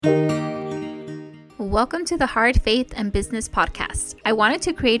Welcome to the Hard Faith and Business Podcast. I wanted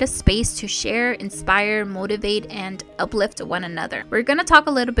to create a space to share, inspire, motivate, and uplift one another. We're going to talk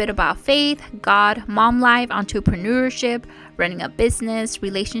a little bit about faith, God, mom life, entrepreneurship, running a business,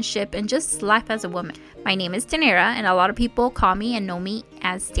 relationship, and just life as a woman. My name is Danira, and a lot of people call me and know me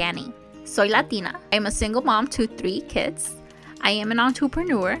as Danny. Soy Latina. I'm a single mom to 3 kids. I am an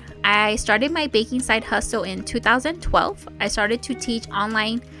entrepreneur. I started my baking side hustle in 2012. I started to teach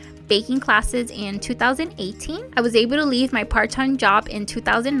online baking classes in 2018. I was able to leave my part-time job in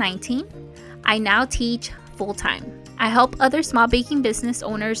 2019. I now teach full-time. I help other small baking business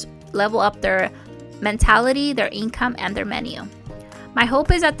owners level up their mentality, their income, and their menu. My hope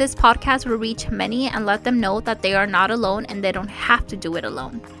is that this podcast will reach many and let them know that they are not alone and they don't have to do it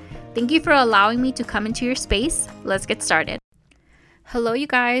alone. Thank you for allowing me to come into your space. Let's get started. Hello, you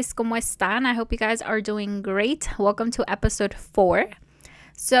guys. ¿Cómo están? I hope you guys are doing great. Welcome to episode 4.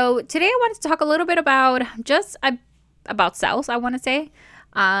 So today I wanted to talk a little bit about about sales, I want to say,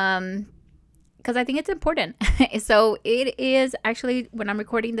 because I think it's important. So it is actually, when I'm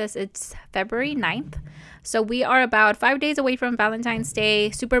recording this, it's February 9th. So we are about 5 days away from Valentine's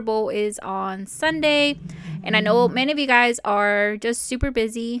Day. Super Bowl is on Sunday. And I know many of you guys are just super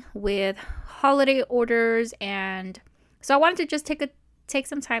busy with holiday orders. And so I wanted to just take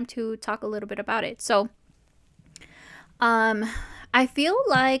some time to talk a little bit about it. So, I feel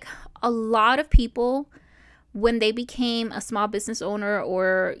like a lot of people, when they became a small business owner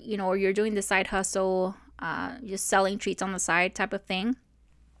or you're doing the side hustle, just selling treats on the side type of thing,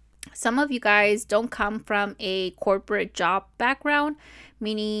 some of you guys don't come from a corporate job background,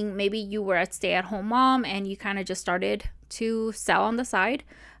 meaning maybe you were a stay-at-home mom and you kind of just started to sell on the side.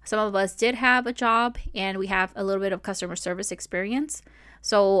 Some of us did have a job and we have a little bit of customer service experience.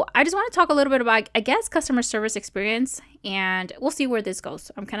 So I just want to talk a little bit about, I guess, customer service experience, and we'll see where this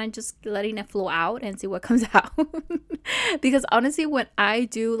goes. I'm kind of just letting it flow out and see what comes out. Because honestly, when I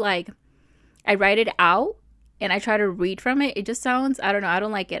do, I write it out and I try to read from it, it just sounds, I don't know, I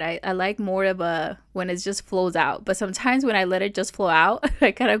don't like it. I like more of when it just flows out. But sometimes when I let it just flow out,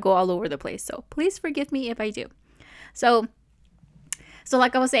 I kind of go all over the place. So please forgive me if I do. So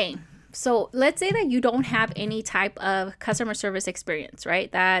like I was saying, so let's say that you don't have any type of customer service experience,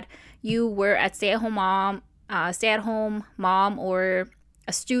 right? That you were a stay-at-home mom or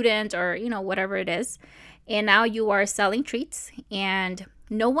a student or, whatever it is. And now you are selling treats and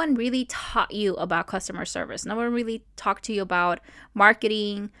no one really taught you about customer service. No one really talked to you about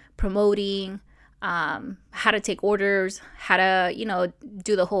marketing, promoting, how to take orders, how to,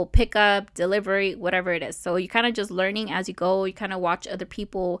 do the whole pickup, delivery, whatever it is. So you're kind of just learning as you go. You kind of watch other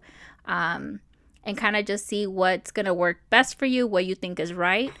people and kind of just see what's going to work best for you, what you think is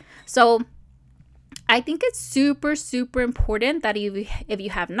right. So I think it's super, super important that if you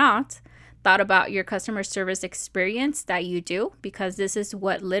have not thought about your customer service experience, that you do, because this is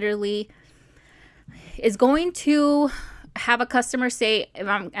what literally is going to have a customer say, if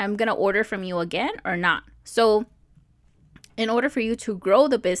I'm going to order from you again or not. So in order for you to grow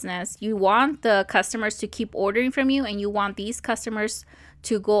the business, you want the customers to keep ordering from you, and you want these customers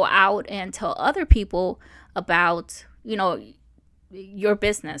to go out and tell other people about, your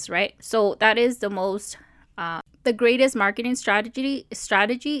business, right? So that is the greatest marketing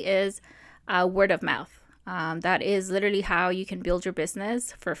strategy is word of mouth. That is literally how you can build your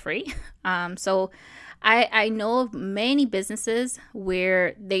business for free. So I know of many businesses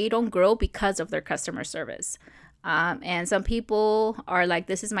where they don't grow because of their customer service. And some people are like,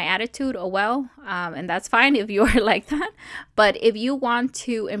 this is my attitude. Oh, well, and that's fine if you are like that. But if you want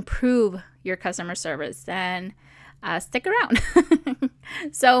to improve your customer service, then stick around.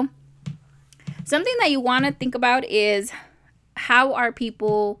 So something that you want to think about is, how are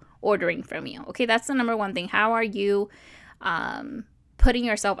people ordering from you? Okay, that's the number one thing. How are you putting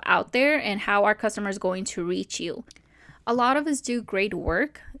yourself out there, and how are customers going to reach you? A lot of us do great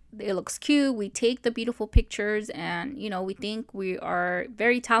work. It looks cute. We take the beautiful pictures and, we think we are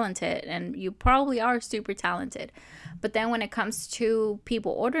very talented, and you probably are super talented. But then when it comes to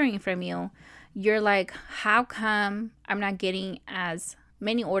people ordering from you, you're like, how come I'm not getting as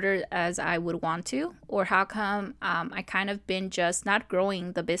many orders as I would want to? Or how come I kind of been just not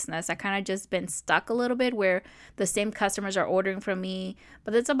growing the business? I kind of just been stuck a little bit where the same customers are ordering from me,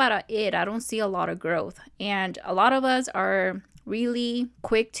 but that's about it. I don't see a lot of growth. And a lot of us are really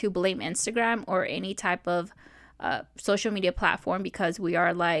quick to blame Instagram or any type of social media platform, because we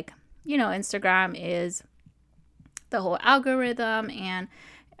are like, Instagram is the whole algorithm, and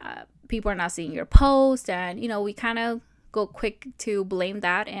people are not seeing your post, and we kind of go quick to blame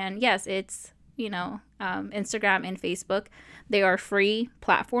that. And yes, it's Instagram and Facebook. They are free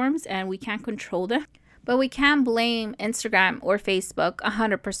platforms and we can't control them. But we can't blame Instagram or Facebook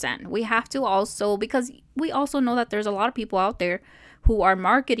 100%. We have to also, because we also know that there's a lot of people out there who are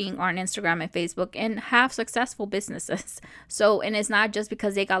marketing on Instagram and Facebook and have successful businesses. So, and it's not just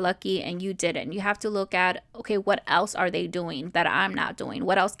because they got lucky and you didn't. You have to look at, okay, what else are they doing that I'm not doing?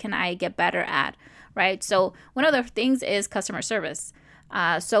 What else can I get better at, right? So one of the things is customer service.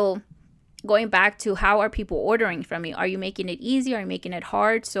 So going back to how are people ordering from you? Are you making it easy? Are you making it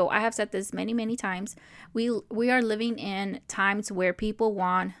hard? So I have said this many, many times. We are living in times where people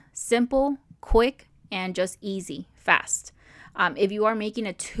want simple, quick, and just easy, fast. If you are making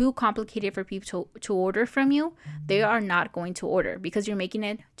it too complicated for people to order from you, they are not going to order because you're making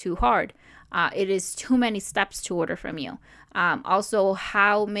it too hard. It is too many steps to order from you. Also,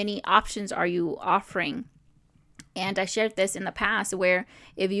 how many options are you offering? And I shared this in the past where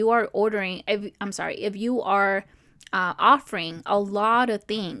if you are offering a lot of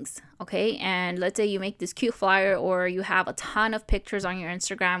things, okay, and let's say you make this cute flyer or you have a ton of pictures on your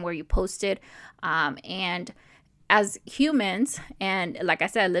Instagram where you post it, and as humans, and like I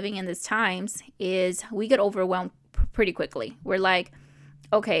said, living in these times, is we get overwhelmed pretty quickly. We're like,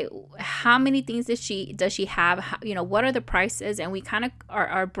 okay, how many things does she have? What are the prices? And we kind of,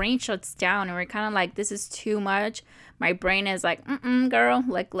 our brain shuts down and we're kind of like, this is too much. My brain is like, girl,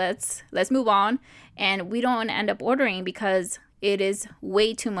 like let's move on. And we don't end up ordering because it is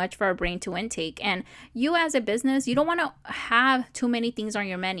way too much for our brain to intake. And you as a business, you don't want to have too many things on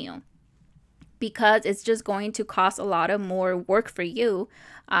your menu, because it's just going to cost a lot of more work for you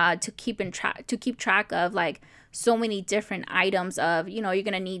to keep track of like so many different items of, you're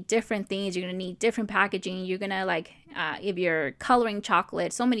going to need different things. You're going to need different packaging. You're going to if you're coloring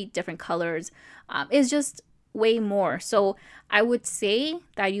chocolate, so many different colors. It's just way more. So I would say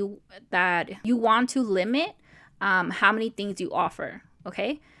that you want to limit how many things you offer.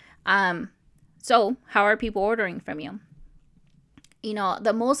 Okay. So how are people ordering from you?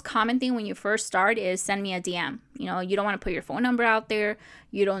 The most common thing when you first start is send me a DM. You don't want to put your phone number out there.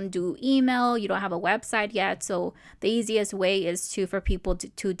 You don't do email. You don't have a website yet. So the easiest way is for people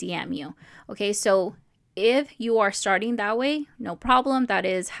to DM you. Okay, so if you are starting that way, no problem. That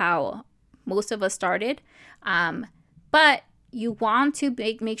is how most of us started. But you want to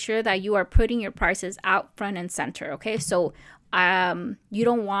make sure that you are putting your prices out front and center. Okay, so you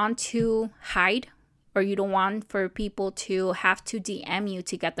don't want to hide, or you don't want for people to have to DM you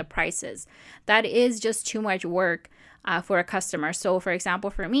to get the prices. That is just too much work for a customer. So for example,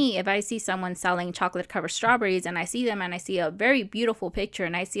 for me, if I see someone selling chocolate covered strawberries and I see them and I see a very beautiful picture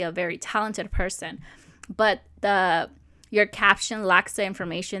and I see a very talented person, but your caption lacks the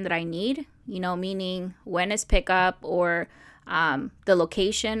information that I need, meaning when is pickup, or the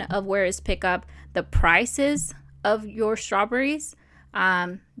location of where is pickup, the prices of your strawberries,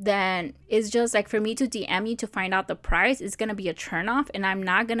 then it's just like, for me to DM you to find out the price is going to be a turnoff, and I'm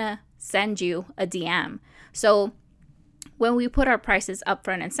not going to send you a DM. So when we put our prices up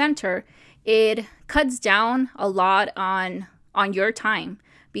front and center, it cuts down a lot on your time,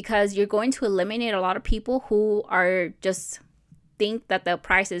 because you're going to eliminate a lot of people who are just think that the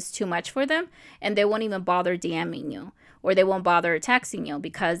price is too much for them, and they won't even bother DMing you, or they won't bother texting you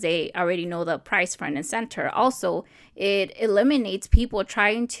because they already know the price front and center. Also, it eliminates people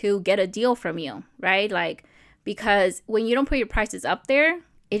trying to get a deal from you, right? Like, because when you don't put your prices up there,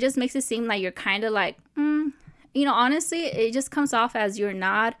 it just makes it seem like you're kind of like, honestly, it just comes off as you're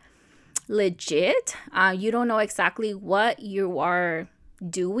not legit. You don't know exactly what you are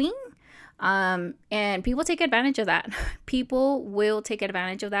doing. And people take advantage of that. People will take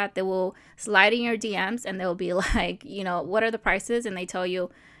advantage of that. They will slide in your DMs and they'll be like, what are the prices? And they tell you,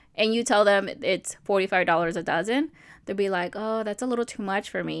 and you tell them it's $45 a dozen. They'll be like, oh, that's a little too much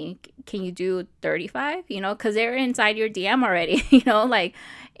for me. Can you do 35? Because they're inside your DM already,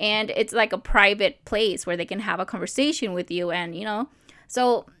 and it's like a private place where they can have a conversation with you. And,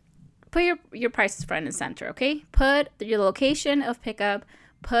 so put your prices front and center. Okay. Put your location of pickup,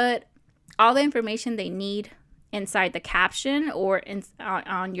 put all the information they need inside the caption or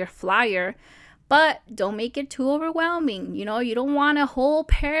on your flyer, but don't make it too overwhelming. You don't want a whole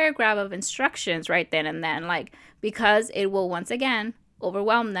paragraph of instructions right then and then, because it will once again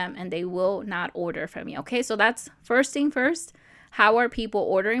overwhelm them and they will not order from you. Okay, so that's first thing first. How are people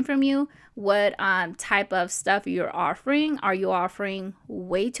ordering from you? What type of stuff you're offering? Are you offering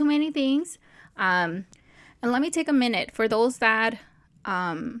way too many things? And let me take a minute for those that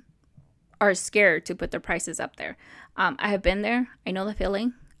are scared to put their prices up there. I have been there. I know the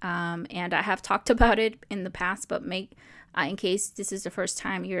feeling. And I have talked about it in the past, but in case this is the first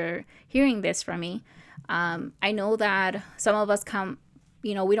time you're hearing this from me. I know that some of us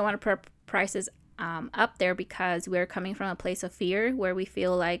we don't want to put prices up there because we're coming from a place of fear where we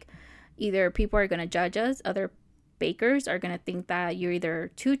feel like either people are going to judge us, other bakers are going to think that you're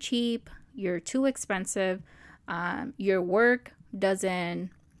either too cheap, you're too expensive, your work doesn't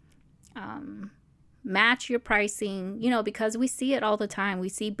match your pricing, because we see it all the time. We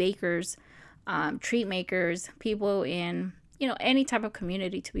see bakers, treat makers, people in, any type of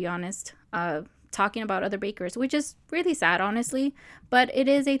community, to be honest, talking about other bakers, which is really sad, honestly, but it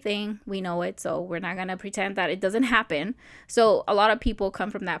is a thing. We know it, so we're not going to pretend that it doesn't happen. So a lot of people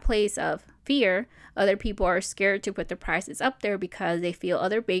come from that place of fear. Other people are scared to put their prices up there because they feel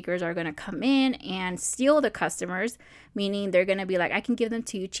other bakers are going to come in and steal the customers, meaning they're going to be like, I can give them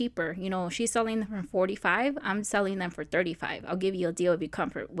to you cheaper. She's selling them for 45, I'm selling them for 35. I'll give you a deal if you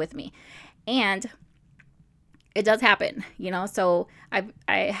come with me. And it does happen, so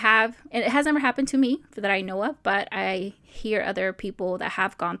I have, and it has never happened to me that I know of, but I hear other people that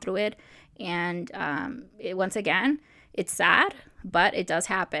have gone through it. And once again, it's sad, but it does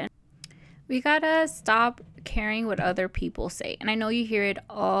happen. We gotta stop caring what other people say. And I know you hear it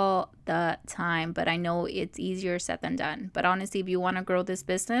all the time, but I know it's easier said than done. But honestly, if you want to grow this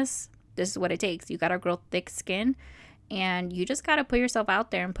business, this is what it takes. You gotta grow thick skin. And you just got to put yourself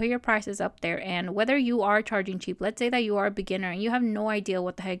out there and put your prices up there. And whether you are charging cheap, let's say that you are a beginner and you have no idea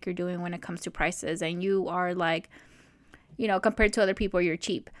what the heck you're doing when it comes to prices. And you are like, compared to other people, you're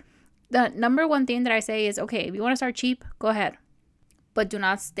cheap. The number one thing that I say is, okay, if you want to start cheap, go ahead. But do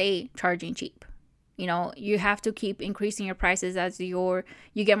not stay charging cheap. You have to keep increasing your prices as you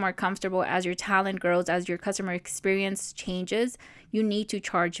get more comfortable, as your talent grows, as your customer experience changes. You need to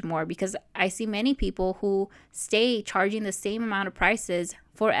charge more, because I see many people who stay charging the same amount of prices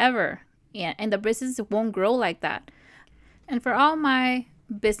forever, and the business won't grow like that. And for all my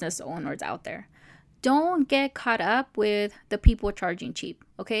business owners out there, don't get caught up with the people charging cheap,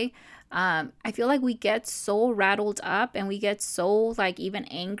 okay? I feel like we get so rattled up and we get so even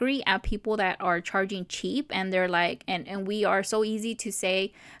angry at people that are charging cheap, and they're like, and we are so easy to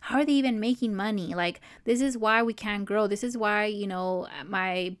say, how are they even making money? Like, this is why we can't grow. This is why,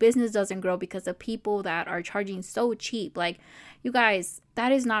 my business doesn't grow, because of people that are charging so cheap. Like, you guys,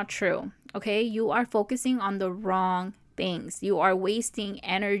 that is not true, okay? You are focusing on the wrong things. You are wasting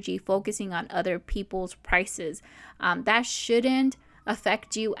energy focusing on other people's prices. That shouldn't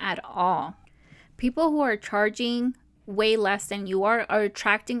affect you at all. People who are charging way less than you are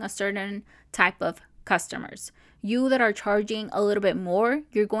attracting a certain type of customers. You that are charging a little bit more,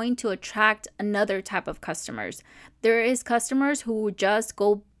 you're going to attract another type of customers. There is customers who just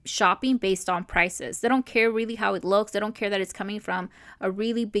go shopping based on prices. They don't care really how it looks. They don't care that it's coming from a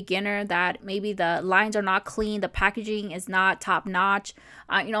really beginner, that maybe the lines are not clean, the packaging is not top notch,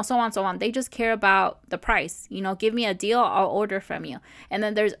 so on. They just care about the price. Give me a deal, I'll order from you. And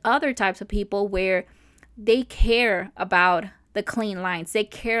then there's other types of people where they care about the clean lines. They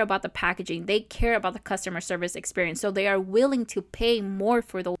care about the packaging. They care about the customer service experience. So they are willing to pay more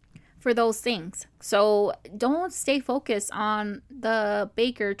for those things. So don't stay focused on the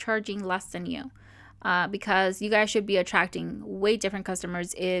baker charging less than you, because you guys should be attracting way different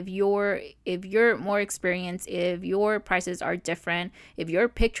customers if you're more experienced, if your prices are different, if your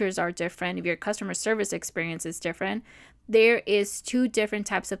pictures are different, if your customer service experience is different. There is two different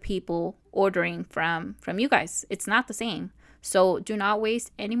types of people ordering from you guys. It's not the same. So do not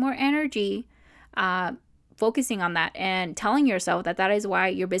waste any more energy focusing on that and telling yourself that is why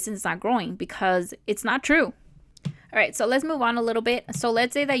your business is not growing, because it's not true. All right, so let's move on a little bit. So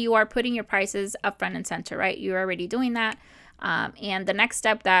let's say that you are putting your prices up front and center, right? You're already doing that. And the next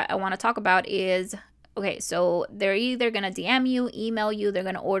step that I want to talk about is, okay, so they're either going to DM you, email you, they're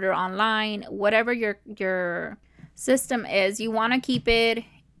going to order online, whatever your system is, you want to keep it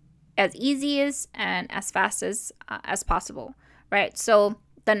as easy and as fast as possible, right? So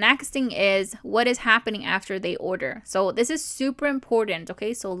the next thing is what is happening after they order. So this is super important,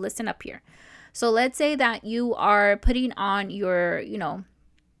 okay? So listen up here. So let's say that you are putting on your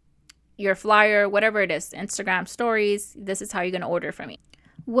flyer, whatever it is, Instagram stories. This is how you're going to order from me.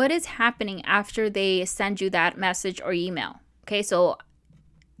 What is happening after they send you that message or email? Okay, so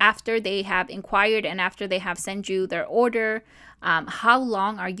after they have inquired and after they have sent you their order, how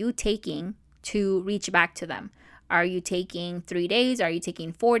long are you taking to reach back to them? Are you taking 3 days? Are you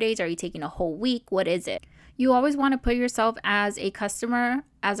taking 4 days? Are you taking a whole week? What is it? You always want to put yourself as a customer,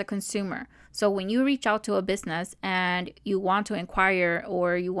 as a consumer. So when you reach out to a business and you want to inquire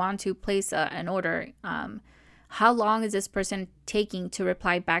or you want to place an order, how long is this person taking to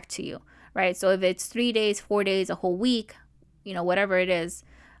reply back to you, right? So if it's 3 days, 4 days, a whole week, whatever it is.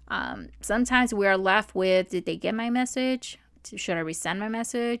 Sometimes we are left with, did they get my message? Should I resend my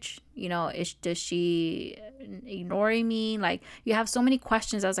message? Does she ignoring me? Like, you have so many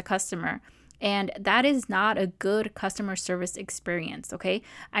questions as a customer. And that is not a good customer service experience, okay?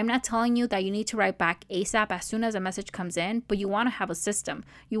 I'm not telling you that you need to write back ASAP as soon as a message comes in, but you want to have a system.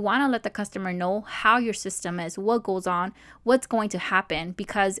 You want to let the customer know how your system is, what goes on, what's going to happen.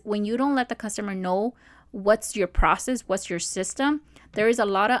 Because when you don't let the customer know what's your process, what's your system, there is a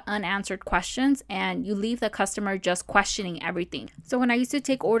lot of unanswered questions and you leave the customer just questioning everything. So when I used to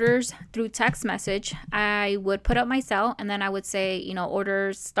take orders through text message, I would put up my cell and then I would say,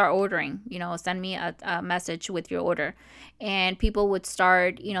 orders, start ordering, send me a message with your order. And people would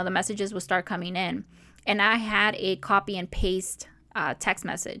start, the messages would start coming in. And I had a copy and paste text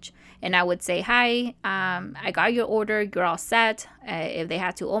message. And I would say, hi, I got your order, you're all set. If they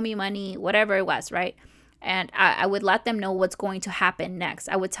had to owe me money, whatever it was, right? And I would let them know what's going to happen next.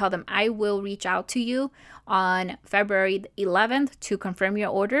 I would tell them, I will reach out to you on February 11th to confirm your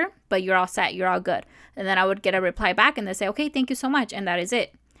order, but you're all set, you're all good. And then I would get a reply back and they say, okay, thank you so much. And that is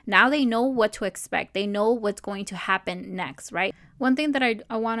it. Now they know what to expect. They know what's going to happen next, right? One thing that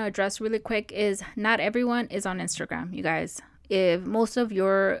I want to address really quick is not everyone is on Instagram, you guys. If most of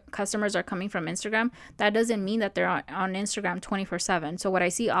your customers are coming from Instagram, that doesn't mean that they're on Instagram 24/7. So what I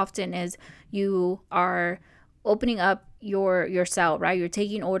see often is you are opening up your cell, right? You're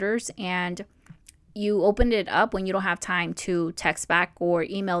taking orders and you opened it up when you don't have time to text back or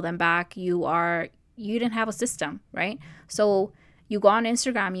email them back. You didn't have a system, right? So you go on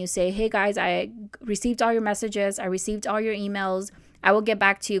Instagram, you say, hey guys, I received all your messages. I received all your emails. I will get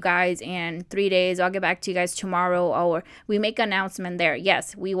back to you guys in 3 days. I'll get back to you guys tomorrow. Or we make an announcement there.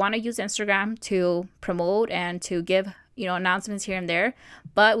 Yes, we want to use Instagram to promote and to give, announcements here and there.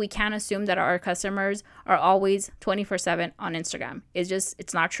 But we can't assume that our customers are always 24/7 on Instagram.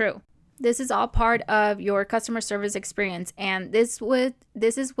 It's not true. This is all part of your customer service experience. And this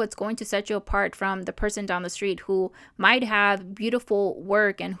is what's going to set you apart from the person down the street who might have beautiful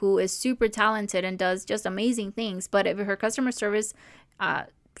work and who is super talented and does just amazing things. But if her customer service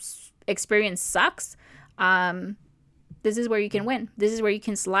experience sucks, this is where you can win. This is where you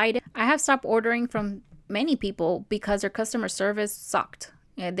can slide in. I have stopped ordering from many people because their customer service sucked.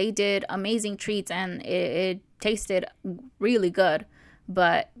 Yeah, they did amazing treats and it tasted really good.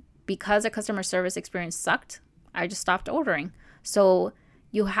 But because the customer service experience sucked, I just stopped ordering. So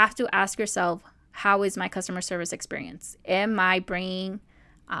you have to ask yourself, how is my customer service experience? Am I bringing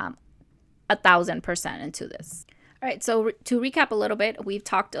 1,000% into this? All right, so to recap a little bit, we've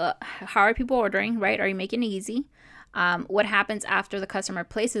talked how are people ordering, right? Are you making it easy? What happens after the customer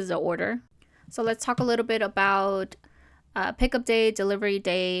places the order? So let's talk a little bit about pickup day, delivery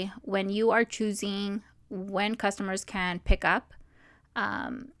day, when you are choosing when customers can pick up.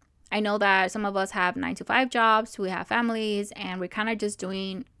 I know that some of us have 9-to-5 jobs, we have families, and we're kind of just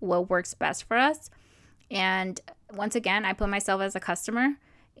doing what works best for us. And once again, I put myself as a customer,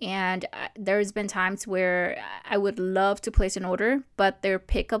 and there's been times where I would love to place an order, but their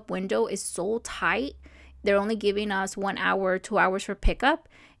pickup window is so tight. They're only giving us 1 hour, 2 hours for pickup,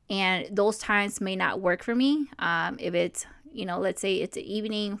 and those times may not work for me. If it's, let's say it's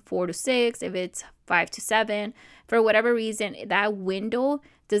evening 4 to 6, if it's 5 to 7, for whatever reason, that window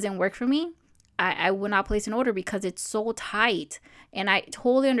doesn't work for me, I will not place an order because it's so tight. And I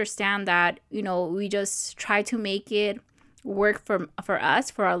totally understand that, we just try to make it work for us,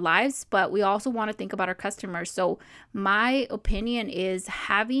 for our lives, but we also want to think about our customers. So my opinion is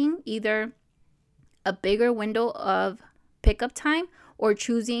having either a bigger window of pickup time or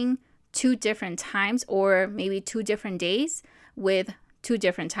choosing 2 different times or maybe 2 different days with 2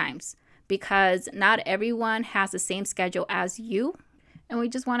 different times, because not everyone has the same schedule as you. And we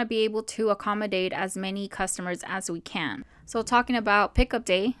just want to be able to accommodate as many customers as we can. So talking about pickup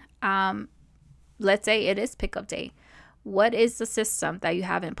day, let's say it is pickup day. What is the system that you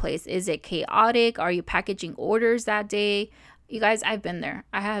have in place? Is it chaotic? Are you packaging orders that day? You guys, I've been there.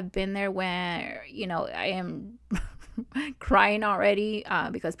 I have been there when, I am crying already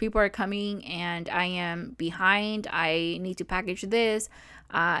because people are coming and I am behind. I need to package this.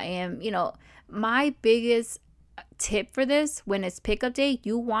 I am, my biggest tip for this, when it's pickup day,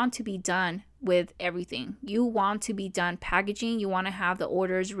 you want to be done with everything. You want to be done packaging. You want to have the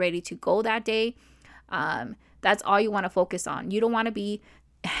orders ready to go that day. That's all you want to focus on. You don't want to be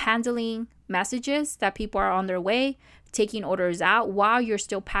handling messages that people are on their way, taking orders out while you're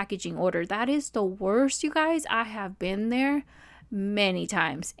still packaging order. That is the worst, you guys. I have been there many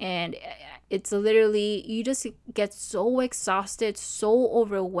times, and it's literally, you just get so exhausted, so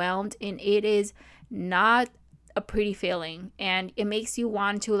overwhelmed, and it is not a pretty feeling, and it makes you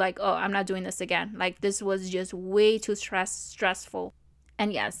want to like, oh, I'm not doing this again. Like this was just way too stressful.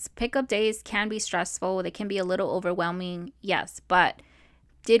 And yes, pickup days can be stressful. They can be a little overwhelming. Yes, but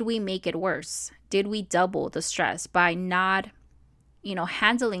did we make it worse? Did we double the stress by not,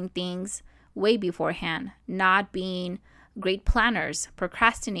 handling things way beforehand, not being great planners,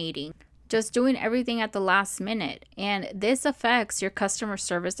 procrastinating, just doing everything at the last minute? And this affects your customer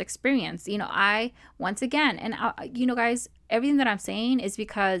service experience. Once again, and guys, everything that I'm saying is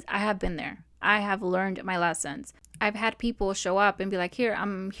because I have been there. I have learned my lessons. I've had people show up and be like, here,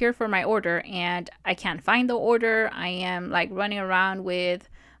 I'm here for my order, and I can't find the order. I am like running around with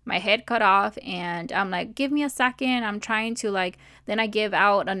my head cut off, and I'm like, give me a second. I'm trying to then I give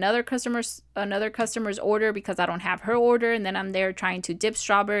out another customer's order because I don't have her order, and then I'm there trying to dip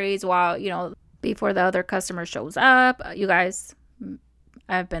strawberries while, before the other customer shows up. You guys,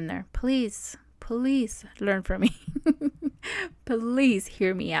 I've been there. Please learn from me. Please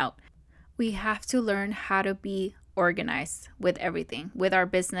hear me out. We have to learn how to be organized with everything, with our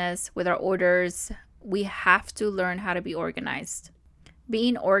business, with our orders. We have to learn how to be organized.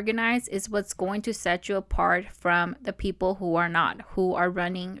 Being organized is what's going to set you apart from the people who are not, who are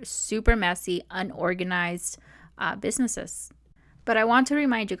running super messy, unorganized businesses. But I want to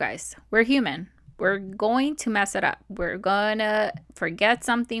remind you guys, we're human. We're going to mess it up. We're going to forget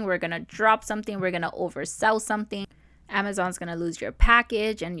something. We're going to drop something. We're going to oversell something. Amazon's going to lose your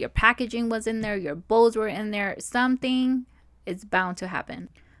package, and your packaging was in there. Your bowls were in there. Something is bound to happen.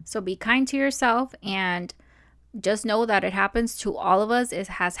 So be kind to yourself, and just know that it happens to all of us. It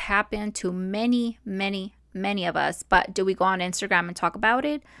has happened to many, many, many of us. But do we go on Instagram and talk about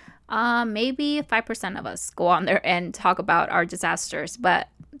it? Maybe 5% of us go on there and talk about our disasters. But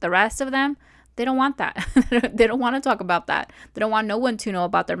the rest of them, they don't want that. They don't want to talk about that. They don't want no one to know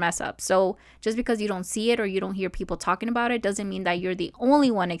about their mess up. So just because you don't see it or you don't hear people talking about it doesn't mean that you're the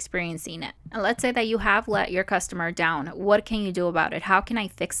only one experiencing it. And let's say that you have let your customer down. What can you do about it? How can I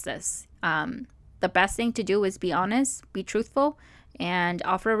fix this? The best thing to do is be honest, be truthful, and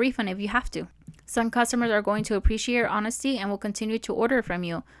offer a refund if you have to. Some customers are going to appreciate your honesty and will continue to order from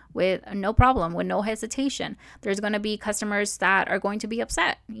you with no problem, with no hesitation. There's going to be customers that are going to be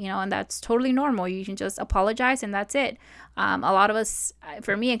upset, and that's totally normal. You can just apologize and that's it. A lot of us,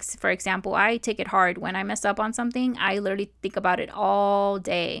 for me, for example, I take it hard. When I mess up on something, I literally think about it all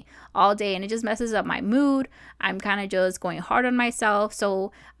day, and it just messes up my mood. I'm kind of just going hard on myself.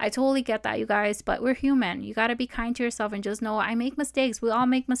 So I totally get that, you guys, but we're human. You got to be kind to yourself and just know I make mistakes. We all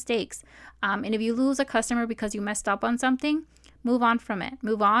make mistakes. And if you lose a customer because you messed up on something, move on from it.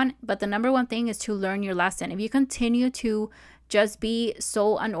 Move on. But the number one thing is to learn your lesson. If you continue to just be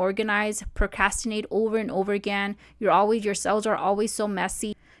so unorganized, procrastinate over and over again, your sales are always so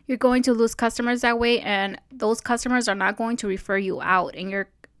messy, you're going to lose customers that way, and those customers are not going to refer you out, and your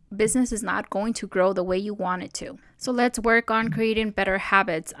business is not going to grow the way you want it to. So let's work on creating better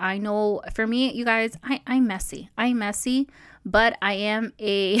habits. I know for me, you guys, I'm messy, but I am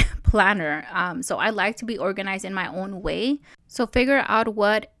a planner. So I like to be organized in my own way. So figure out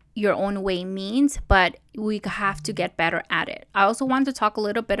what your own way means, but we have to get better at it. I also want to talk a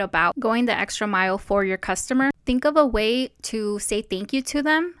little bit about going the extra mile for your customer. Think of a way to say thank you to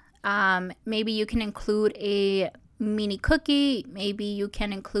them. Maybe you can include a mini cookie. Maybe you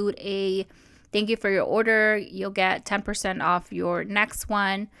can include a thank you for your order. You'll get 10% off your next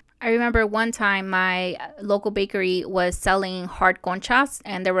one. I remember one time my local bakery was selling hard conchas,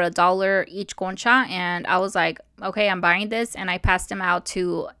 and they were $1 each concha, and I was like, okay, I'm buying this, and I passed them out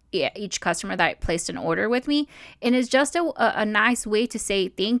to each customer that placed an order with me. And it's just a nice way to say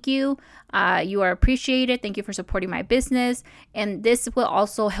thank you. You are appreciated. Thank you for supporting my business. And this will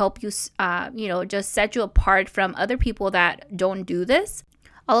also help you, just set you apart from other people that don't do this.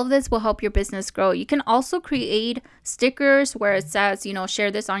 All of this will help your business grow. You can also create stickers where it says,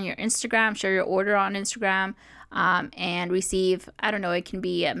 share this on your Instagram, share your order on Instagram, and receive, I don't know, it can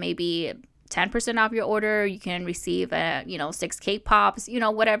be maybe 10% off your order. You can receive, 6 cake pops,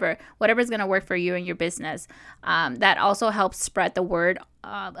 whatever's going to work for you and your business. That also helps spread the word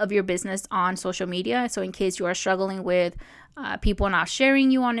of your business on social media. So in case you are struggling with people not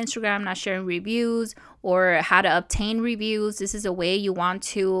sharing you on Instagram, not sharing reviews, or how to obtain reviews, this is a way you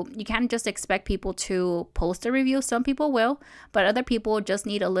can't just expect people to post a review. Some people will, but other people just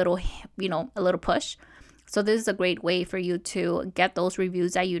need a little push. So this is a great way for you to get those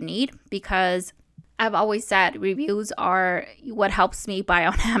reviews that you need, because I've always said reviews are what helps me buy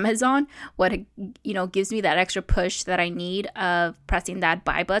on Amazon, what gives me that extra push that I need of pressing that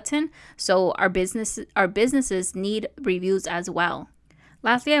buy button. So our businesses need reviews as well.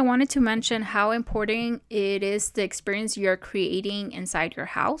 Lastly, I wanted to mention how important it is the experience you're creating inside your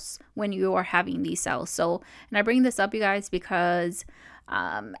house when you are having these sales. So, and I bring this up, you guys, because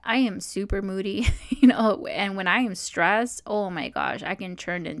I am super moody, and when I am stressed, oh my gosh, I can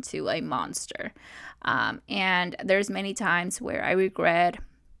turn into a monster. And there's many times where I regret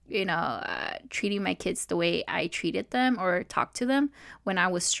treating my kids the way I treated them or talked to them when I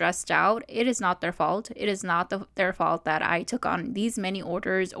was stressed out. It is not their fault. It is not their fault that I took on these many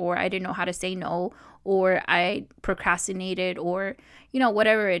orders, or I didn't know how to say no, or I procrastinated, or,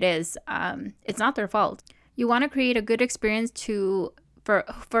 whatever it is. It's not their fault. You want to create a good experience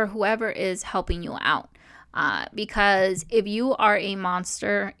for whoever is helping you out. Because if you are a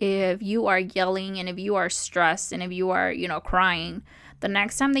monster, if you are yelling, and if you are stressed, and if you are, crying, the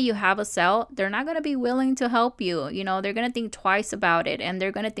next time that you have a sale, they're not going to be willing to help you. They're going to think twice about it, and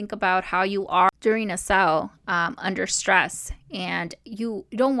they're going to think about how you are during a sale under stress. And you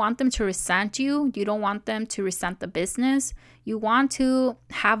don't want them to resent you. You don't want them to resent the business. You want to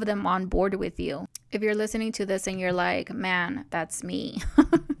have them on board with you. If you're listening to this and you're like, man, that's me.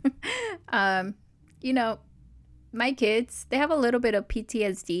 My kids, they have a little bit of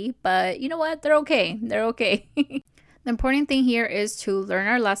PTSD, but you know what? They're okay. They're okay. The important thing here is to learn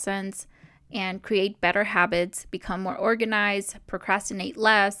our lessons and create better habits, become more organized, procrastinate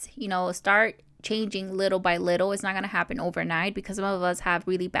less, start changing little by little. It's not going to happen overnight because some of us have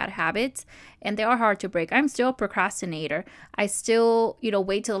really bad habits and they are hard to break. I'm still a procrastinator. I still,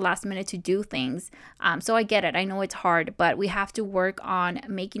 wait till the last minute to do things. So I get it. I know it's hard, but we have to work on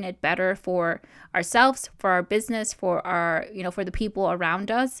making it better for ourselves, for our business, for our, for the people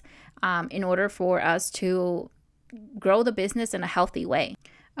around us, in order for us to grow the business in a healthy way.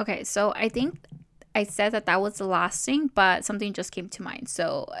 Okay, so I think I said that was the last thing, but something just came to mind.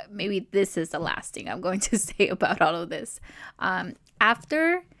 So maybe this is the last thing I'm going to say about all of this.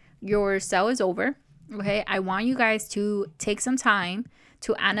 After your sale is over, okay, I want you guys to take some time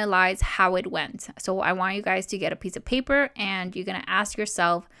to analyze how it went. So I want you guys to get a piece of paper and you're going to ask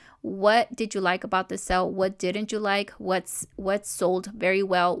yourself, what did you like about the sale? What didn't you like? What sold very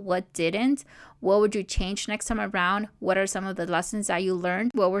well? What didn't? What would you change next time around? What are some of the lessons that you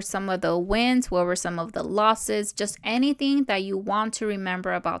learned? What were some of the wins? What were some of the losses? Just anything that you want to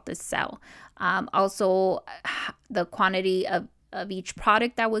remember about the sale. Also, the quantity of each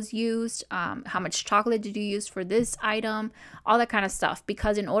product that was used, how much chocolate did you use for this item, all that kind of stuff.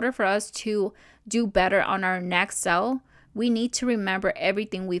 Because in order for us to do better on our next sale, we need to remember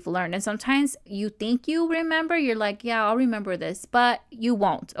everything we've learned. And sometimes you think you remember, you're like, yeah, I'll remember this, but you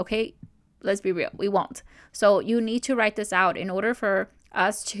won't, okay? Let's be real, we won't. So you need to write this out in order for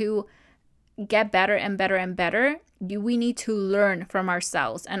us to get better and better and better. We need to learn from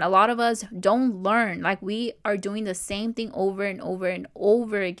ourselves. And a lot of us don't learn. Like, we are doing the same thing over and over and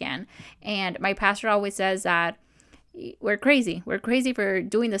over again. And my pastor always says that we're crazy. We're crazy for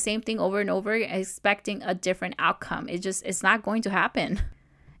doing the same thing over and over, expecting a different outcome. It's not going to happen.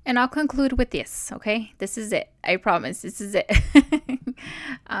 And I'll conclude with this, okay? This is it. I promise. This is it.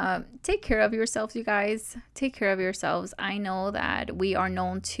 Take care of yourselves, you guys. Take care of yourselves. I know that we are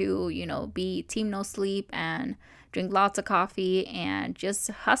known to, be team no sleep and drink lots of coffee and just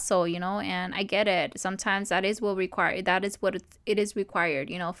hustle, and I get it. Sometimes that is what it is required,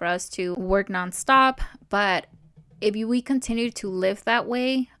 for us to work nonstop. But if we continue to live that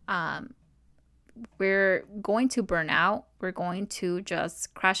way, we're going to burn out. We're going to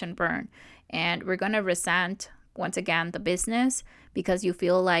just crash and burn. And we're going to resent, once again, the business because you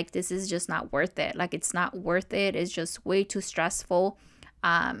feel like this is just not worth it. Like, it's not worth it. It's just way too stressful.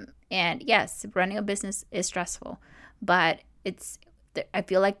 And yes, running a business is stressful, but I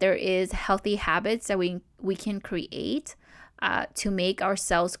feel like there is healthy habits that we can create to make our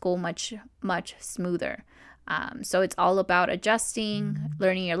sales go much, much smoother. So it's all about adjusting,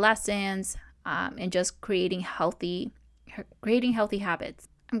 learning your lessons, and just creating healthy habits.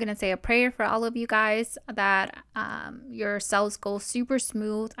 I'm going to say a prayer for all of you guys that your sales go super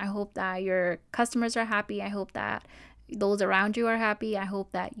smooth. I hope that your customers are happy. I hope that those around you are happy. I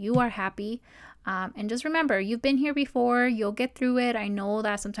hope that you are happy. And just remember, you've been here before. You'll get through it. I know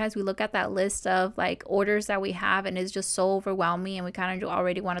that sometimes we look at that list of like orders that we have and it's just so overwhelming and we kind of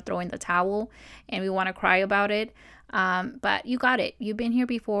already want to throw in the towel and we want to cry about it. But you got it. You've been here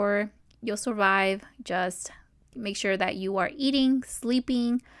before. You'll survive. Just make sure that you are eating,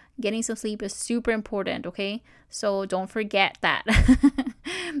 sleeping. Getting some sleep is super important, okay? So don't forget that.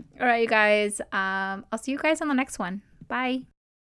 All right, you guys. I'll see you guys on the next one. Bye.